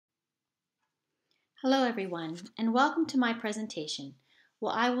Hello everyone, and welcome to my presentation,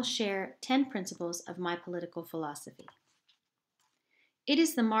 where I will share 10 principles of my political philosophy. It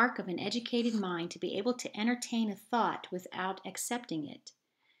is the mark of an educated mind to be able to entertain a thought without accepting it.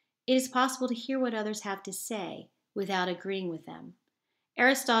 It is possible to hear what others have to say without agreeing with them.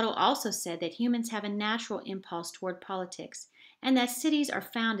 Aristotle also said that humans have a natural impulse toward politics, and that cities are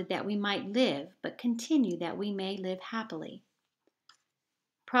founded that we might live, but continue that we may live happily.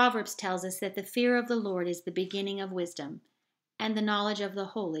 Proverbs tells us that the fear of the Lord is the beginning of wisdom, and the knowledge of the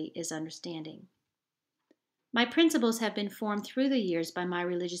holy is understanding. My principles have been formed through the years by my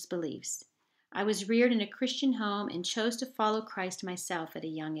religious beliefs. I was reared in a Christian home and chose to follow Christ myself at a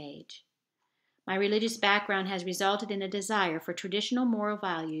young age. My religious background has resulted in a desire for traditional moral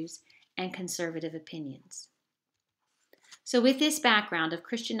values and conservative opinions. So with this background of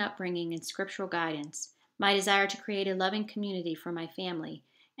Christian upbringing and scriptural guidance, my desire to create a loving community for my family,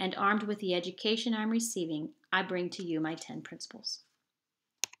 and armed with the education I'm receiving, I bring to you my 10 principles.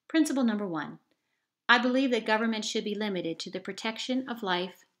 Principle number 1. I believe that government should be limited to the protection of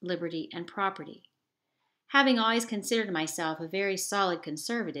life, liberty, and property. Having always considered myself a very solid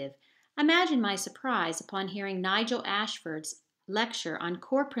conservative, imagine my surprise upon hearing Nigel Ashford's lecture on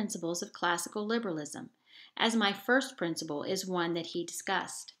core principles of classical liberalism, as my first principle is one that he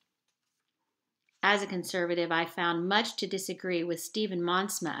discussed. As a conservative, I found much to disagree with Stephen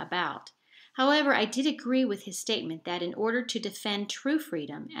Monsma about. However, I did agree with his statement that in order to defend true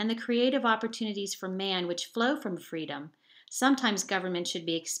freedom and the creative opportunities for man which flow from freedom, sometimes government should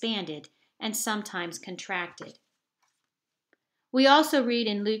be expanded and sometimes contracted. We also read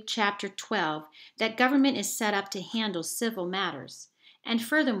in Luke chapter 12 that government is set up to handle civil matters, and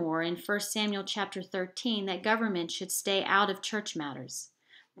furthermore in 1 Samuel chapter 13 that government should stay out of church matters.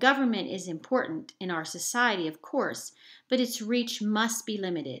 Government is important in our society, of course, but its reach must be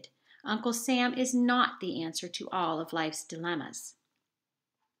limited. Uncle Sam is not the answer to all of life's dilemmas.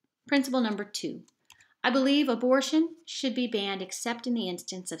 Principle number 2. I believe abortion should be banned except in the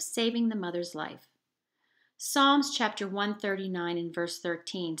instance of saving the mother's life. Psalms chapter 139 and verse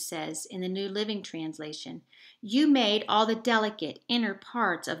 13 says in the New Living Translation, "You made all the delicate inner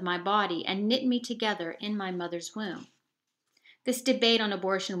parts of my body and knit me together in my mother's womb." This debate on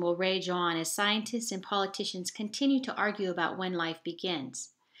abortion will rage on as scientists and politicians continue to argue about when life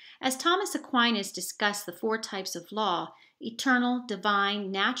begins. As Thomas Aquinas discussed the 4 types of law, eternal,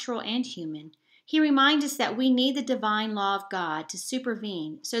 divine, natural, and human, he reminds us that we need the divine law of God to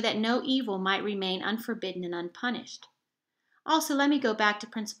supervene so that no evil might remain unforbidden and unpunished. Also, let me go back to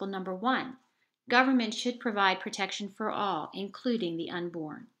principle number 1. Government should provide protection for all, including the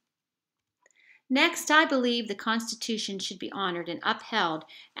unborn. Next, I believe the Constitution should be honored and upheld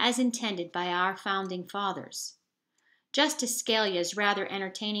as intended by our founding fathers. Justice Scalia's rather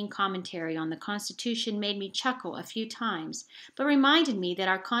entertaining commentary on the Constitution made me chuckle a few times, but reminded me that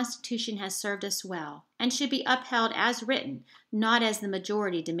our Constitution has served us well and should be upheld as written, not as the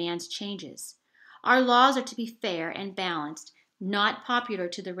majority demands changes. Our laws are to be fair and balanced, not popular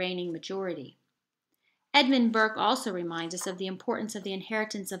to the reigning majority. Edmund Burke also reminds us of the importance of the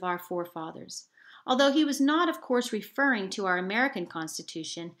inheritance of our forefathers. Although he was not, of course, referring to our American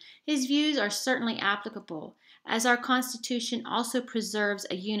Constitution, his views are certainly applicable, as our Constitution also preserves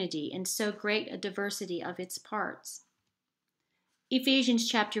a unity in so great a diversity of its parts. Ephesians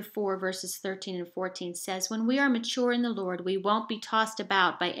chapter 4, verses 13 and 14 says, "When we are mature in the Lord, we won't be tossed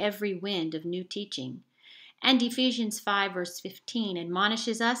about by every wind of new teaching." And Ephesians 5, verse 15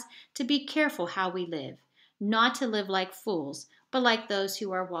 admonishes us to be careful how we live, not to live like fools, but like those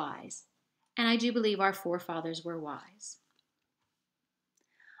who are wise. And I do believe our forefathers were wise.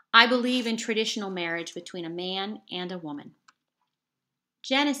 I believe in traditional marriage between a man and a woman.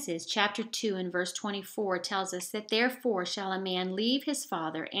 Genesis chapter 2 and verse 24 tells us that therefore shall a man leave his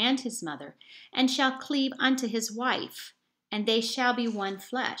father and his mother, and shall cleave unto his wife, and they shall be one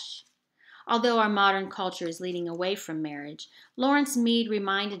flesh. Although our modern culture is leading away from marriage, Lawrence Mead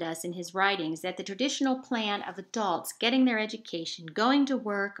reminded us in his writings that the traditional plan of adults getting their education, going to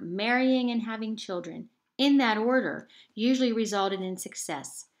work, marrying, and having children, in that order, usually resulted in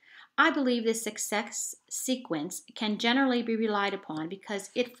success. I believe this success sequence can generally be relied upon because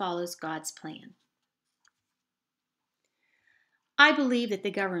it follows God's plan. I believe that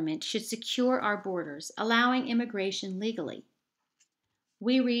the government should secure our borders, allowing immigration legally.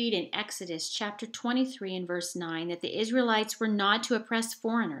 We read in Exodus chapter 23 and verse 9 that the Israelites were not to oppress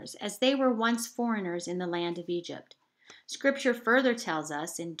foreigners, as they were once foreigners in the land of Egypt. Scripture further tells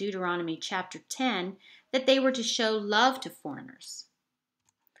us in Deuteronomy chapter 10 that they were to show love to foreigners.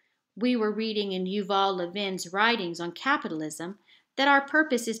 We were reading in Yuval Levin's writings on capitalism that our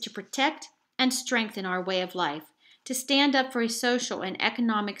purpose is to protect and strengthen our way of life, to stand up for a social and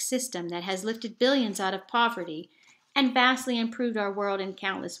economic system that has lifted billions out of poverty and vastly improved our world in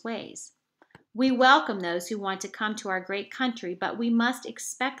countless ways. We welcome those who want to come to our great country, but we must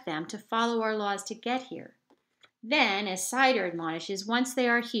expect them to follow our laws to get here. Then, as Sider admonishes, once they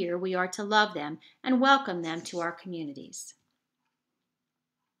are here, we are to love them and welcome them to our communities.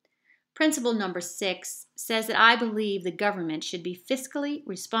 Principle number 6 says that I believe the government should be fiscally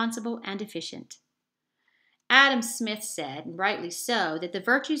responsible and efficient. Adam Smith said, and rightly so, that the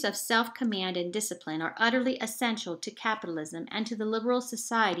virtues of self-command and discipline are utterly essential to capitalism and to the liberal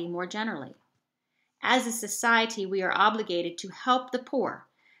society more generally. As a society, we are obligated to help the poor,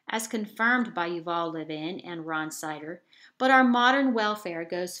 as confirmed by Yuval Levin and Ron Sider, but our modern welfare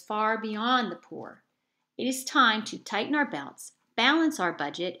goes far beyond the poor. It is time to tighten our belts, balance our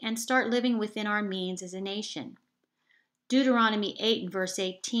budget, and start living within our means as a nation. Deuteronomy 8 and verse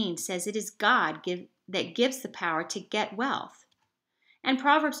 18 says it is God that gives the power to get wealth. And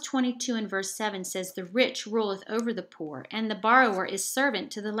Proverbs 22 and verse 7 says the rich ruleth over the poor, and the borrower is servant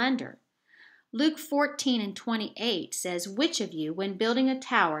to the lender. Luke 14 and 28 says, which of you, when building a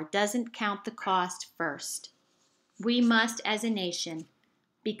tower, doesn't count the cost first? We must, as a nation,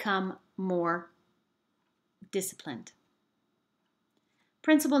 become more disciplined.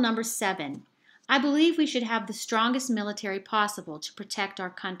 Principle number 7. I believe we should have the strongest military possible to protect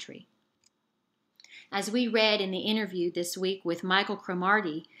our country. As we read in the interview this week with Michael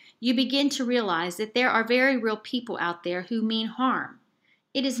Cromartie, you begin to realize that there are very real people out there who mean harm.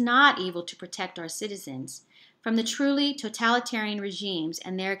 It is not evil to protect our citizens from the truly totalitarian regimes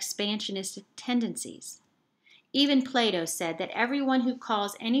and their expansionist tendencies. Even Plato said that everyone who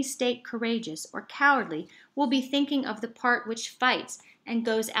calls any state courageous or cowardly will be thinking of the part which fights and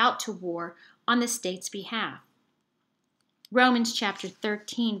goes out to war on the state's behalf. Romans chapter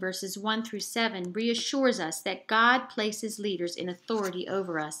 13 verses 1 through 7 reassures us that God places leaders in authority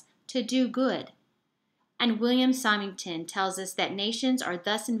over us to do good. And William Symington tells us that nations are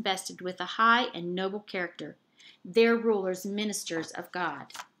thus invested with a high and noble character, their rulers ministers of God.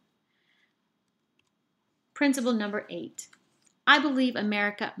 Principle number 8. I believe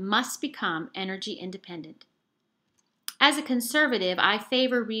America must become energy independent. As a conservative, I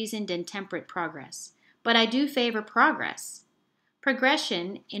favor reasoned and temperate progress, but I do favor progress.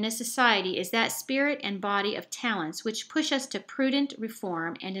 Progression in a society is that spirit and body of talents which push us to prudent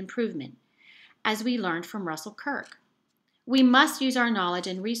reform and improvement, as we learned from Russell Kirk. We must use our knowledge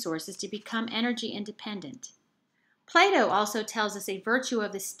and resources to become energy independent. Plato also tells us a virtue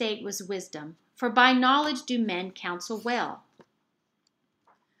of the state was wisdom, for by knowledge do men counsel well.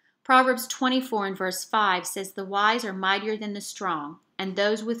 Proverbs 24 and verse 5 says the wise are mightier than the strong, and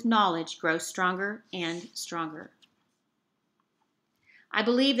those with knowledge grow stronger and stronger. I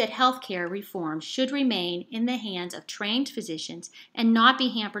believe that healthcare reform should remain in the hands of trained physicians and not be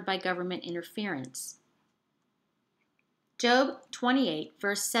hampered by government interference. Job 28,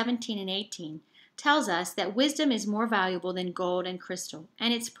 verse 17 and 18 tells us that wisdom is more valuable than gold and crystal,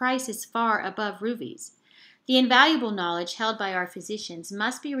 and its price is far above rubies. The invaluable knowledge held by our physicians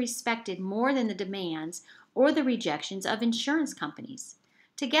must be respected more than the demands or the rejections of insurance companies.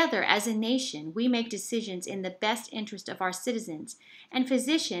 Together, as a nation, we make decisions in the best interest of our citizens, and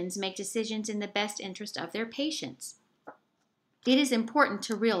physicians make decisions in the best interest of their patients. It is important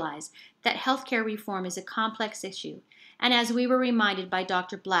to realize that healthcare reform is a complex issue, and as we were reminded by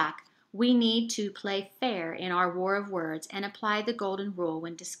Dr. Black, we need to play fair in our war of words and apply the golden rule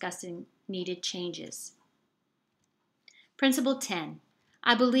when discussing needed changes. Principle 10.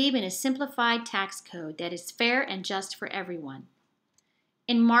 I believe in a simplified tax code that is fair and just for everyone.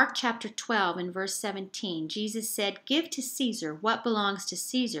 In Mark chapter 12 and verse 17, Jesus said, give to Caesar what belongs to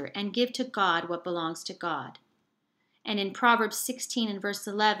Caesar, and give to God what belongs to God. And in Proverbs 16 and verse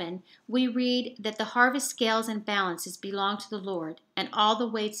 11, we read that the harvest scales and balances belong to the Lord, and all the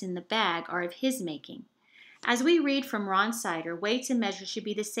weights in the bag are of his making. As we read from Ron Sider, weights and measures should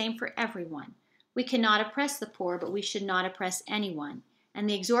be the same for everyone. We cannot oppress the poor, but we should not oppress anyone. And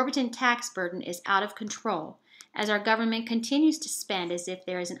the exorbitant tax burden is out of control, as our government continues to spend as if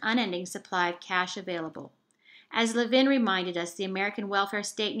there is an unending supply of cash available. As Levin reminded us, the American welfare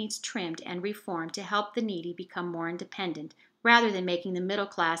state needs trimmed and reformed to help the needy become more independent, rather than making the middle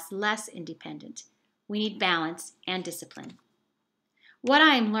class less independent. We need balance and discipline. What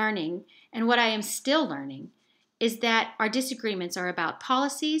I am learning, and what I am still learning, is that our disagreements are about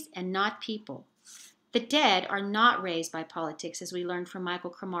policies and not people. The dead are not raised by politics, as we learned from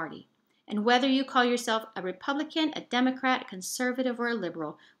Michael Cromartie. And whether you call yourself a Republican, a Democrat, a conservative, or a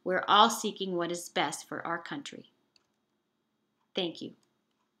liberal, we're all seeking what is best for our country. Thank you.